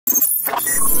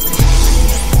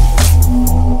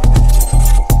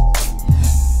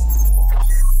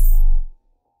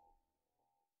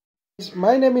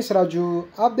My name इस राजू।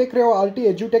 आप देख रहे हो आरटी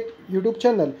एजुटेक यूट्यूब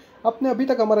चैनल। आपने अभी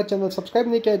तक हमारा चैनल सब्सक्राइब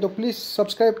नहीं किया है तो प्लीज़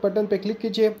सब्सक्राइब बटन पे क्लिक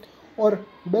कीजिए और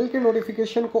बेल के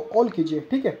नोटिफिकेशन को ऑल कीजिए,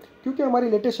 ठीक है, क्योंकि हमारी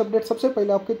लेटेस्ट अपडेट सबसे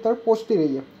पहले आपकी तरफ पहुंचती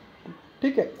रही है।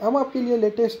 ठीक है, हम आपके लिए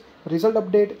latest result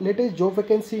update, latest job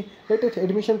vacancy, latest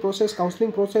admission process,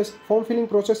 counselling process, form filling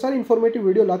process, सारी इन्फॉर्मेटिव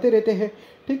वीडियो लाते रहते हैं।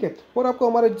 ठीक है, और आपको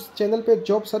हमारे चैनल पे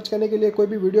जॉब सर्च करने के लिए कोई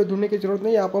भी वीडियो ढूंढने की जरूरत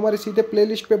नहीं है। आप हमारे सीधे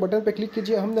प्लेलिस्ट पे बटन पे क्लिक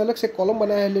कीजिए। हमने अलग से कॉलम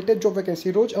बनाया है लेटेस्ट जॉब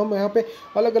वैकेंसी। रोज हम यहाँ पे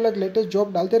अलग अलग लेटेस्ट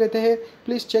जॉब डालते रहते हैं।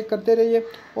 प्लीज़ चेक करते रहिए।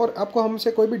 और आपको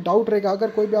हमसे कोई भी डाउट रहेगा, अगर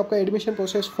कोई भी आपका admission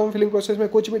process, form filling process में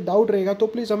कुछ भी डाउट रहेगा तो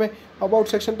प्लीज़ हमें अबाउट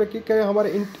सेक्शन पे क्लिक करें,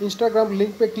 हमारे इंस्टाग्राम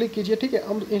लिंक पे क्लिक कीजिए। ठीक है,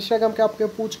 हम इंस्टाग्राम के आपके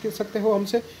पूछ सकते हो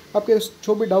हमसे, आपके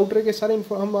जो भी डाउट रहेंगे सारे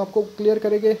हम आपको क्लियर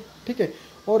करेंगे। ठीक है,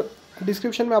 और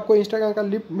डिस्क्रिप्शन में आपको इंस्टाग्राम का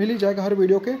लिंक मिल ही जाएगा हर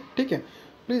वीडियो के। ठीक है,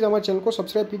 प्लीज़ हमारे चैनल को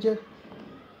सब्सक्राइब कीजिए।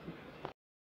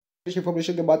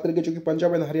 इन्फॉर्मेशन की बात करेंगे जो कि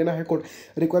Punjab and Haryana high court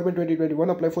requirement 2021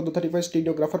 apply for the 35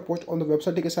 stenographer post on the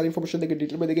website. ठीक है, सारी इन्फॉर्मेशन देंगे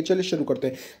डिटेल में देंगे। चलिए शुरू करते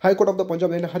हैं। High court of the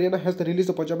Punjab and Haryana has the release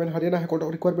the Punjab and Haryana high court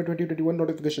requirement 2021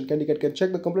 notification. Candidate can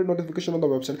check the complete notification on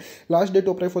the website. Last date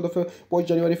to apply for the post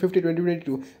January 50,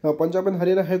 2022. Punjab and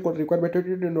Haryana High Court requirement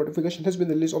 2022 notification has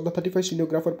been released of the 35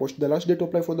 stenographer post. The last date to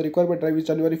apply for the requirement drive is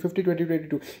January 50,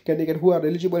 2022. Candidate who are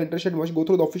eligible and interested must go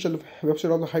through the official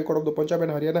website of the High Court of the Punjab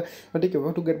and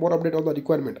Haryana to get more update on the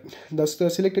requirement. The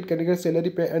selected candidate salary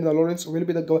pay and allowance will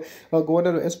be the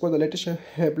governor as per the latest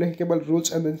applicable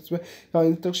rules and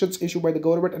instructions issued by the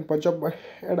government and Punjab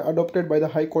and adopted by the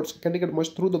High Courts. Candidate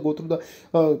must go through the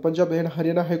Punjab and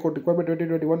Haryana High Court requirement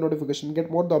 2021 notification. Get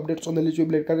more the updates on the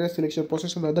eligibility, career selection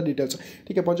process and other details.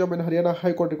 ठीक है, Punjab and Haryana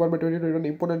high court requirement 2021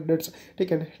 important dates.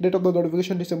 ठीक है, date of the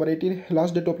notification December 18,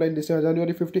 last date to apply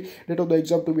January 50, date of the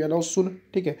exam to be announce सून।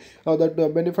 ठीक है,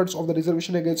 the benefits of the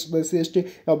reservation against the SC/ST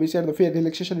BC and the fair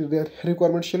relaxation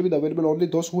requirement shall be available only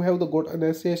those who have the got an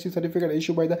SC/ST certificate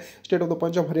issued by the state of the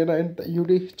Punjab, Haryana and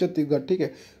UT Chhattisgarh. ठीक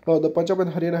है, the Punjab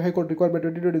and Haryana High Court requirement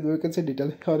 2020 vacancy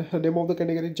detail. Name of the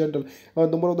category general.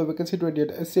 Number of the vacancy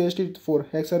 28. SC/ST 4.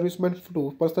 Ex-serviceman 2.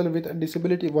 Person with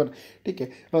disability 1. ठीक है,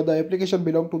 the application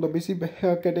belong to the BC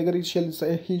category shall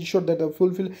ensure that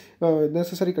fulfill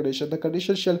necessary condition. The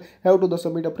condition shall have to the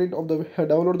submit a print of the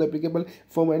download the applicable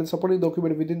form and supporting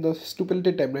document within the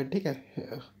stipulated timeline. ठीक है,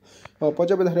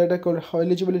 Punjab and Haryana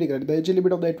eligibility criteria. The age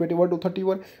limit of the 21 to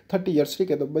 30 years.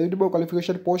 ठीक है, the minimum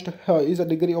qualification post is a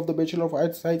degree of the bachelor of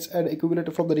arts science and equivalent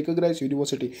from the recognised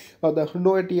university. The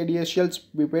no TDS shall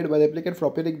be paid by the applicant for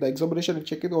appearing the examination and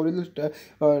checking the original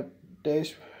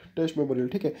test memorial.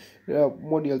 ठीक है,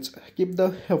 modules. Keep the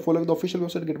following the official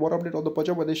website. Get more update on the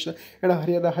Punjab and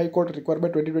Haryana High Court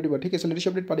requirement 2021. ठीक है, latest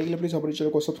update पाने के लिए please हमारे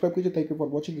channel को subscribe कीजिए। Thank you for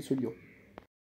watching this video.